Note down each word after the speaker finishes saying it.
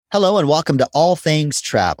Hello and welcome to All Things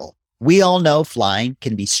Travel. We all know flying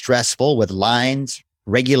can be stressful with lines,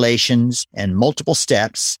 regulations, and multiple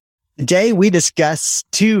steps. Today, we discuss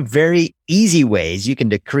two very easy ways you can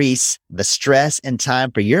decrease the stress and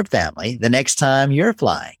time for your family the next time you're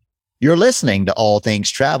flying. You're listening to All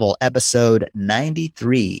Things Travel, episode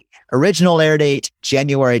 93. Original air date,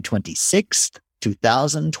 January 26th,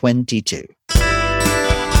 2022.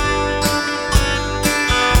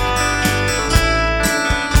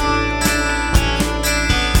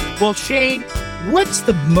 Well, Shane, what's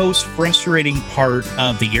the most frustrating part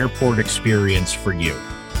of the airport experience for you?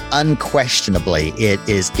 Unquestionably, it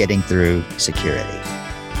is getting through security.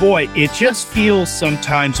 Boy, it just feels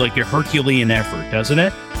sometimes like a Herculean effort, doesn't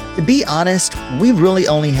it? To be honest, we really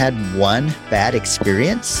only had one bad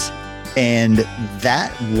experience, and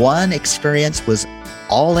that one experience was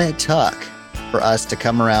all it took for us to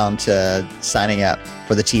come around to signing up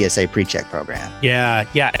for the TSA PreCheck program.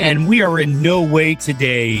 Yeah. And we are in no way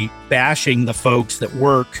today bashing the folks that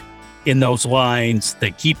work in those lines,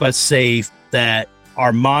 that keep us safe, that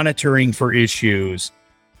are monitoring for issues.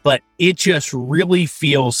 But it just really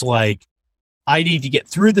feels like I need to get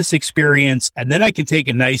through this experience, and then I can take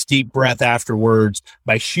a nice deep breath afterwards.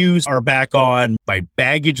 My shoes are back on. My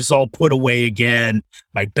baggage is all put away again.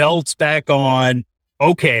 My belt's back on.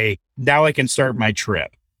 Okay, now I can start my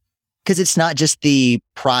trip. Because it's not just the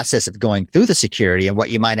process of going through the security and what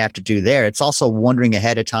you might have to do there. It's also wondering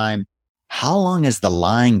ahead of time, how long is the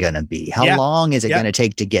line going to be? How long is it going to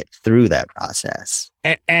take to get through that process?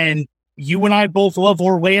 And you and I both love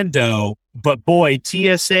Orlando, but boy,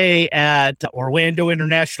 TSA at Orlando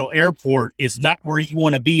International Airport is not where you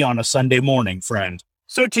want to be on a Sunday morning, friend.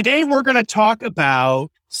 So today we're going to talk about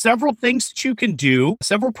several things that you can do,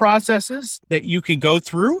 several processes that you can go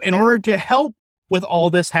through in order to help with all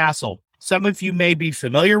this hassle. Some of you may be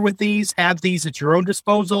familiar with these, have these at your own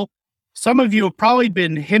disposal. Some of you have probably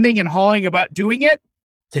been hemming and hawing about doing it.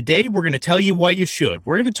 Today, we're going to tell you why you should.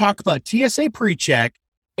 We're going to talk about TSA PreCheck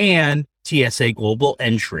and TSA Global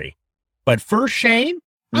Entry. But first, Shane,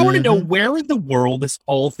 I want to know, where in the world is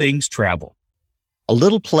All Things Travel? A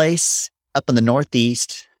little place up in the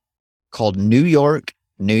Northeast called New York,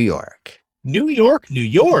 New York. New York, New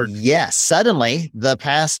York? Yes. Suddenly, the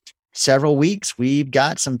past several weeks, we've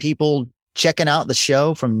got some people checking out the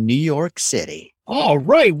show from New York City. All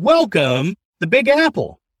right. Welcome, the Big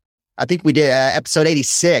Apple. I think we did episode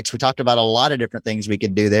 86. We talked about a lot of different things we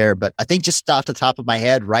could do there, but I think just off the top of my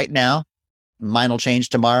head right now, mine will change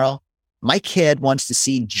tomorrow. My kid wants to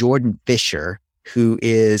see Jordan Fisher, who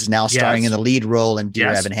is now starring in the lead role in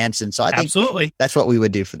Dear Evan Hansen. So I think that's what we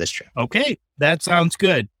would do for this trip. Okay. That sounds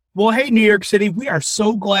good. Well, hey, New York City, we are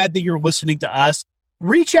so glad that you're listening to us.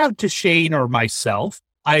 Reach out to Shane or myself,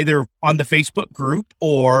 either on the Facebook group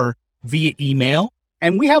or via email,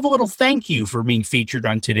 and we have a little thank you for being featured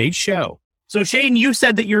on today's show. So, Shane, you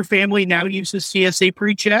said that your family now uses TSA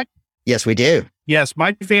PreCheck? Yes, we do. Yes,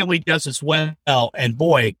 my family does as well, and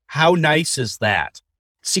boy, how nice is that?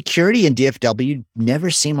 Security in DFW never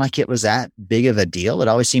seemed like it was that big of a deal. It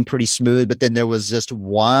always seemed pretty smooth, but then there was just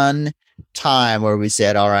one time where we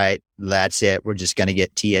said, all right, that's it. We're just going to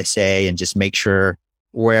get TSA and just make sure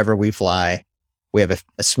wherever we fly, we have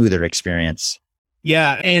a smoother experience.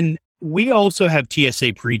 Yeah, and we also have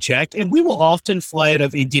TSA PreCheck, and we will often fly out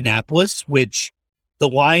of Indianapolis, which the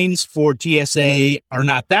lines for TSA are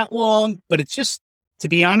not that long, but it's just, to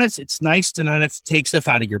be honest, it's nice to not have to take stuff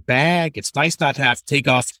out of your bag. It's nice not to have to take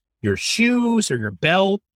off your shoes or your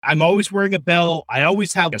belt. I'm always wearing a belt. I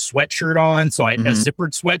always have a sweatshirt on, so I have a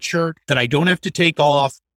zippered sweatshirt that I don't have to take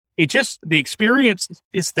off. It just, the experience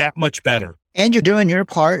is that much better. And you're doing your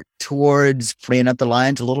part towards freeing up the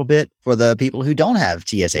lines a little bit for the people who don't have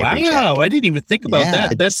TSA PreCheck. Wow, I didn't even think about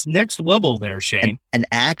that. That's next level there, Shane. An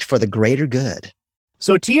act for the greater good.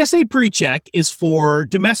 So TSA PreCheck is for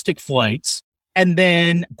domestic flights, and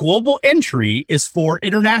then Global Entry is for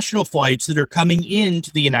international flights that are coming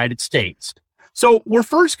into the United States. So we're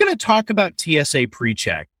first going to talk about TSA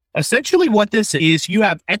PreCheck. Essentially what this is, you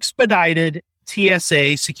have expedited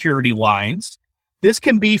TSA security lines. This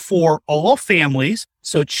can be for all families.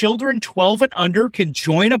 So children 12 and under can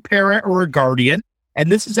join a parent or a guardian.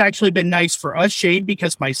 And this has actually been nice for us, Shane,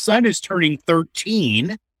 because my son is turning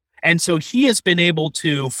 13. And so he has been able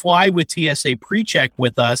to fly with TSA PreCheck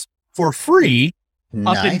with us for free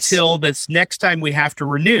up until this next time we have to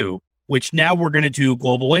renew, which now we're going to do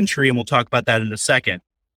Global Entry. And we'll talk about that in a second.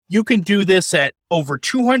 You can do this at over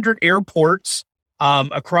 200 airports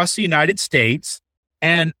across the United States.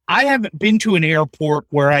 And I haven't been to an airport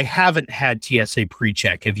where I haven't had TSA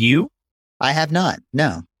PreCheck. Have you? I have not.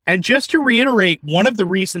 No. And just to reiterate, one of the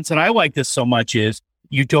reasons that I like this so much is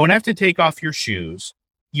You don't have to take off your shoes.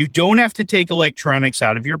 You don't have to take electronics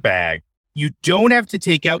out of your bag. You don't have to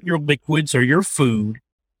take out your liquids or your food.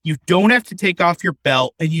 You don't have to take off your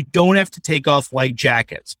belt, and you don't have to take off light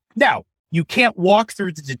jackets. Now, you can't walk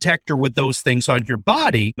through the detector with those things on your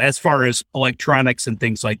body as far as electronics and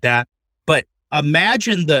things like that. But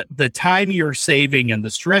imagine the time you're saving and the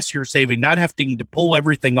stress you're saving, not having to pull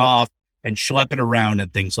everything off and schlep it around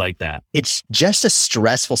and things like that. It's just a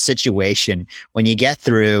stressful situation when you get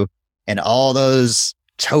through and all those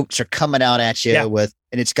totes are coming out at you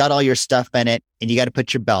and it's got all your stuff in it, and you got to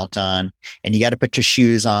put your belt on, and you got to put your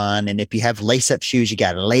shoes on. And if you have lace up shoes, you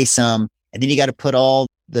got to lace them. And then you got to put all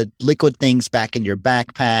the liquid things back in your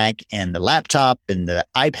backpack, and the laptop and the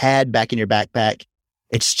iPad back in your backpack.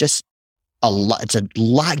 It's just a lot. It's a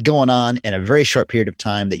lot going on in a very short period of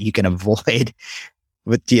time that you can avoid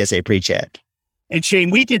with TSA PreCheck. And Shane,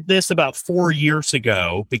 we did this about 4 years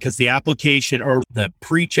ago because the application or the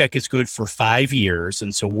PreCheck is good for 5 years.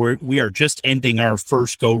 And so we are just ending our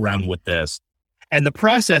first go round with this. And the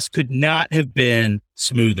process could not have been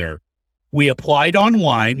smoother. We applied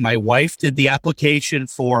online. My wife did the application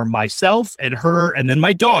for myself and her, and then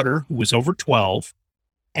my daughter, who was over 12.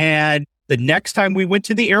 And the next time we went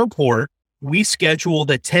to the airport, we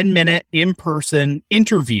scheduled a 10-minute in-person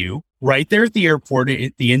interview right there at the airport,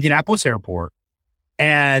 at the Indianapolis airport.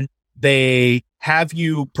 And they have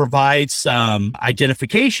you provide some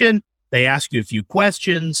identification. They ask you a few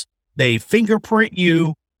questions. They fingerprint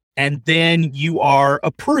you, and then you are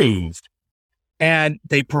approved. And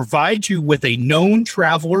they provide you with a known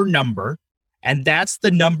traveler number, and that's the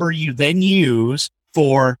number you then use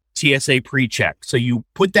for TSA PreCheck. So you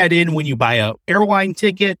put that in when you buy an airline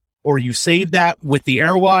ticket, or you save that with the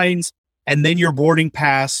airlines, and then your boarding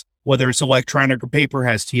pass, whether it's electronic or paper,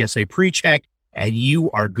 has TSA PreCheck, and you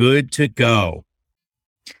are good to go.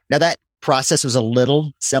 Now, that process was a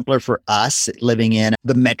little simpler for us living in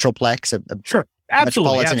the Metroplex, Sure,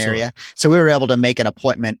 absolutely, metropolitan area. So we were able to make an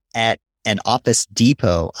appointment at an Office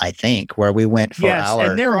Depot, I think, where we went for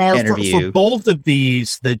our and there are, interview. For both of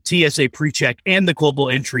these, the TSA PreCheck and the Global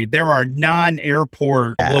Entry, there are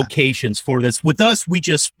non-airport locations for this. With us, we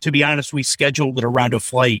just, to be honest, we scheduled it around a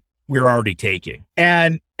flight we're already taking.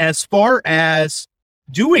 And as far as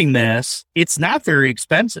doing this, it's not very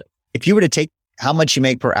expensive. If you were to take how much you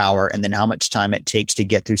make per hour and then how much time it takes to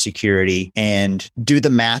get through security and do the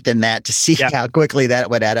math in that to see how quickly that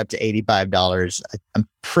would add up to $85, I'm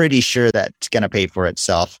pretty sure that's going to pay for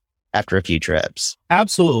itself after a few trips.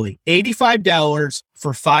 Absolutely. $85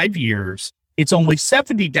 for 5 years. It's only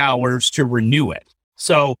 $70 to renew it.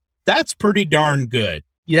 So that's pretty darn good.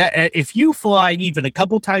 Yeah. If you fly even a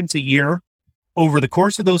couple times a year over the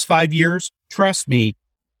course of those 5 years, trust me,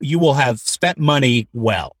 you will have spent money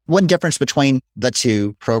well. One difference between the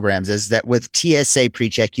two programs is that with TSA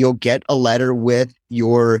PreCheck, you'll get a letter with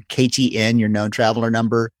your KTN, your known traveler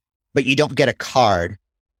number, but you don't get a card.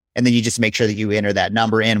 And then you just make sure that you enter that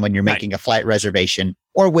number in when you're making a flight reservation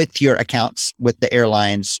or with your accounts with the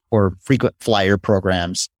airlines or frequent flyer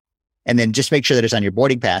programs. And then just make sure that it's on your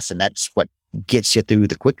boarding pass. And that's what gets you through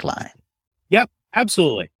the quick line. Yep,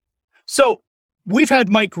 absolutely. So we've had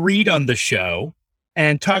Mike Reed on the show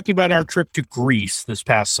and talking about our trip to Greece this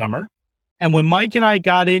past summer. And when Mike and I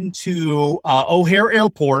got into O'Hare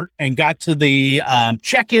Airport and got to the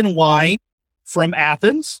check-in line from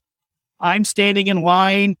Athens, I'm standing in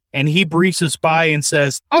line and he breezes by and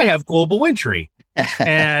says, I have Global Entry.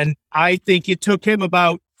 And I think it took him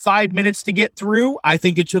about 5 minutes to get through. I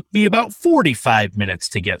think it took me about 45 minutes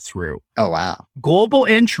to get through. Oh, wow. Global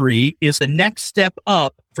Entry is the next step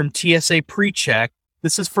up from TSA PreCheck.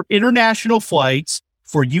 This is for international flights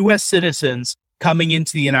for U.S. citizens coming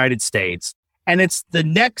into the United States. And it's the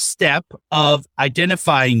next step of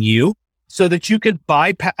identifying you so that you can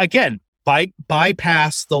bypass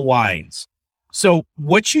the lines. So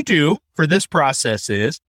what you do for this process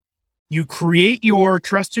is you create your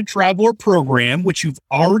Trusted Traveler program, which you've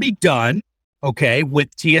already done, with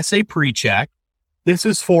TSA PreCheck. This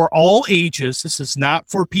is for all ages. This is not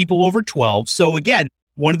for people over 12. So again,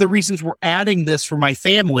 one of the reasons we're adding this for my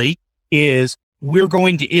family is we're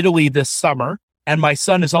going to Italy this summer, and my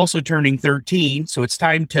son is also turning 13. So it's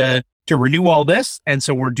time to renew all this. And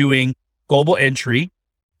so we're doing Global Entry.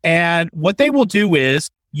 And what they will do is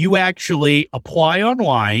you actually apply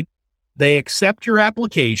online, they accept your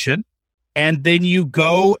application, and then you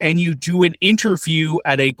go and you do an interview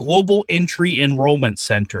at a Global Entry enrollment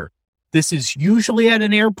center. This is usually at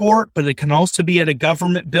an airport, but it can also be at a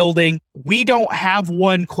government building. We don't have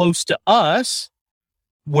one close to us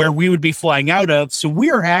where we would be flying out of. So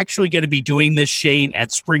we are actually going to be doing this, Shane,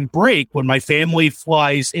 at spring break when my family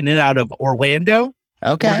flies in and out of Orlando.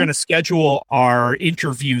 Okay. We're going to schedule our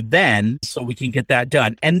interview then so we can get that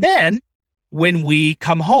done. And then when we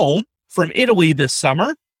come home from Italy this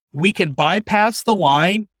summer, we can bypass the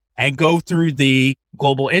line and go through the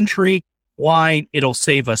global entry line. It'll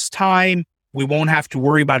save us time. We won't have to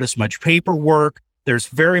worry about as much paperwork. There's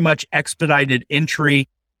very much expedited entry,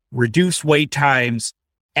 reduced wait times.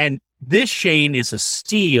 And this, Shane, is a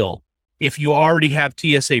steal. If you already have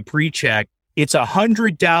TSA PreCheck, it's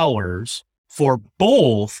 $100 for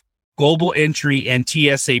both global entry and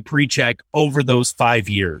TSA PreCheck over those 5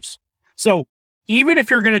 years. So even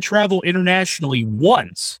if you're going to travel internationally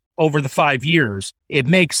once over the 5 years, it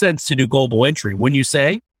makes sense to do global entry, wouldn't you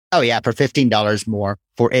say? Oh yeah, for $15 more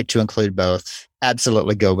for it to include both.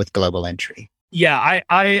 Absolutely go with global entry. Yeah,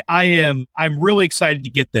 I'm really excited to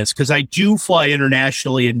get this because I do fly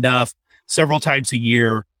internationally enough several times a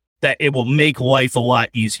year that it will make life a lot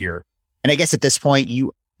easier. And I guess at this point,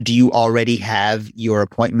 do you already have your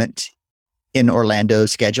appointment in Orlando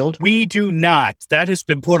scheduled? We do not. That has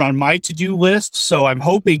been put on my to-do list. So I'm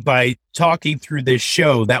hoping by talking through this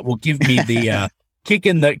show, that will give me the kick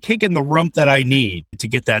in the rump that I need to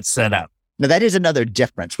get that set up. Now, that is another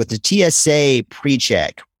difference. With the TSA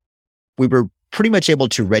PreCheck, we were pretty much able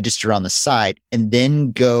to register on the site and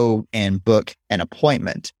then go and book an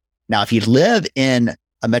appointment. Now, if you live in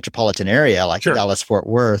a metropolitan area like Sure. Dallas, Fort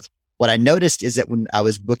Worth, what I noticed is that when I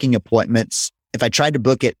was booking appointments, if I tried to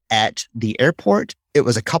book it at the airport, it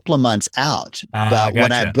was a couple of months out. But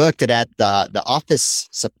when I Gotcha. booked it at the office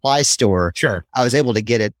supply store, Sure. I was able to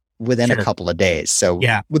get it within Sure. a couple of days. So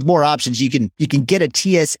Yeah. with more options, you can get a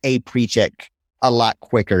TSA PreCheck a lot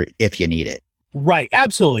quicker if you need it. Right.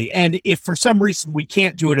 Absolutely. And if for some reason we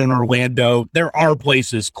can't do it in Orlando, there are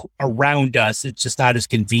places around us. It's just not as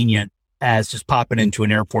convenient as just popping into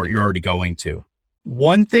an airport you're already going to.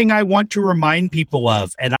 One thing I want to remind people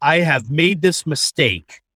of, and I have made this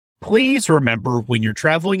mistake, please remember when you're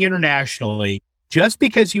traveling internationally, just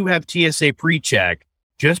because you have TSA PreCheck,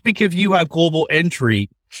 just because you have global entry,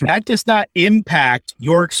 that does not impact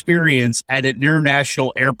your experience at an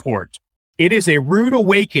international airport. It is a rude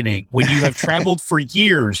awakening when you have traveled for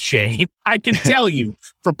years, Shane. I can tell you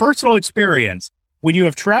from personal experience, when you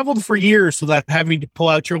have traveled for years without having to pull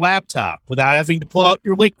out your laptop, without having to pull out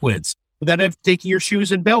your liquids, without having to take your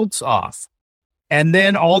shoes and belts off, and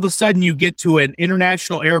then all of a sudden you get to an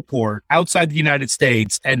international airport outside the United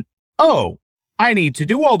States and, oh, I need to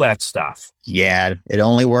do all that stuff. Yeah, it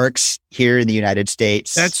only works here in the United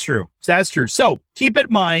States. That's true. That's true. So keep in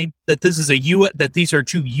mind that this is that these are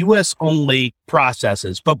 2 US only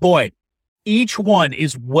processes, but boy, each one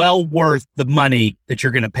is well worth the money that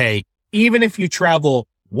you're going to pay. Even if you travel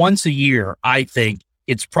once a year, I think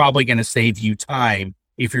it's probably going to save you time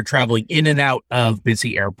if you're traveling in and out of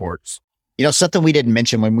busy airports. You know, something we didn't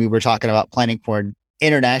mention when we were talking about planning for an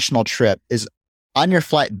international trip is on your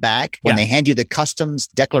flight back, when they hand you the customs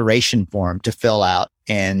declaration form to fill out,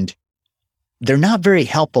 and they're not very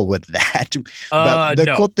helpful with that. But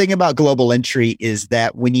the cool thing about global entry is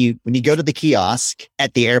that when you go to the kiosk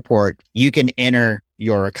at the airport, you can enter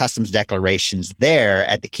your customs declarations there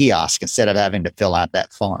at the kiosk instead of having to fill out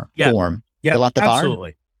that form. Yeah, Fill out the form.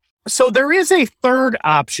 absolutely. So there is a third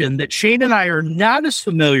option that Shane and I are not as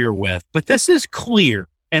familiar with, but this is Clear.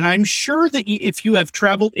 And I'm sure that if you have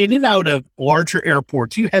traveled in and out of larger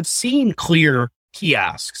airports, you have seen Clear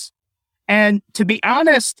kiosks. And to be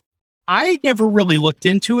honest, I never really looked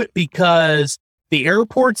into it because the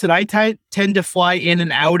airports that I tend to fly in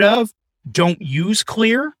and out of don't use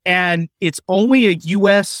Clear, and it's only a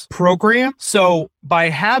US program. So by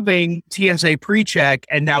having TSA PreCheck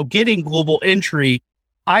and now getting global entry,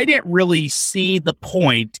 I didn't really see the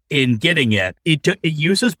point in getting it. It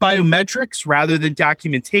uses biometrics rather than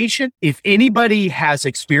documentation. If anybody has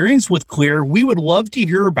experience with Clear, we would love to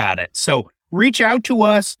hear about it. So reach out to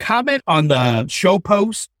us, comment on the show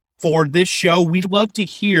post for this show. We'd love to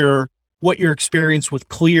hear what your experience with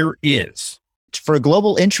Clear is. For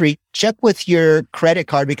global entry, check with your credit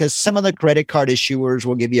card because some of the credit card issuers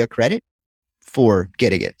will give you a credit for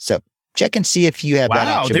getting it. So check and see if you have that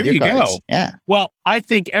option. There with your you cards. go. Yeah. Well, I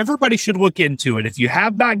think everybody should look into it. If you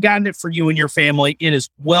have not gotten it for you and your family, it is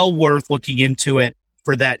well worth looking into it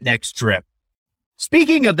for that next trip.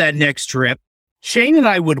 Speaking of that next trip, Shane and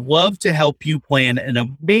I would love to help you plan an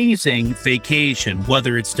amazing vacation,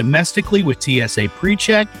 whether it's domestically with TSA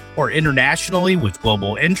PreCheck or internationally with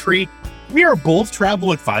global entry. We are both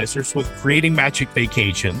travel advisors with Creating Magic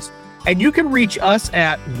Vacations. And you can reach us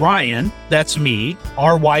at Ryan, that's me,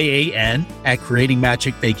 RYAN, at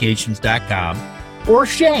creatingmagicvacations.com, or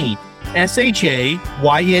Shane, SHAYNE,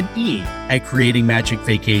 at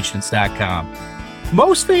creatingmagicvacations.com.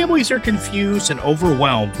 Most families are confused and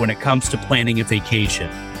overwhelmed when it comes to planning a vacation.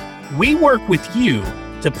 We work with you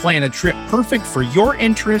to plan a trip perfect for your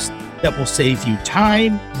interest that will save you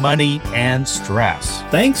time, money, and stress.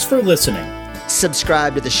 Thanks for listening.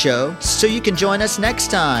 Subscribe to the show so you can join us next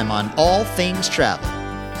time on All Things Travel.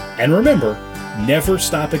 And remember, never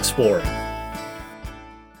stop exploring.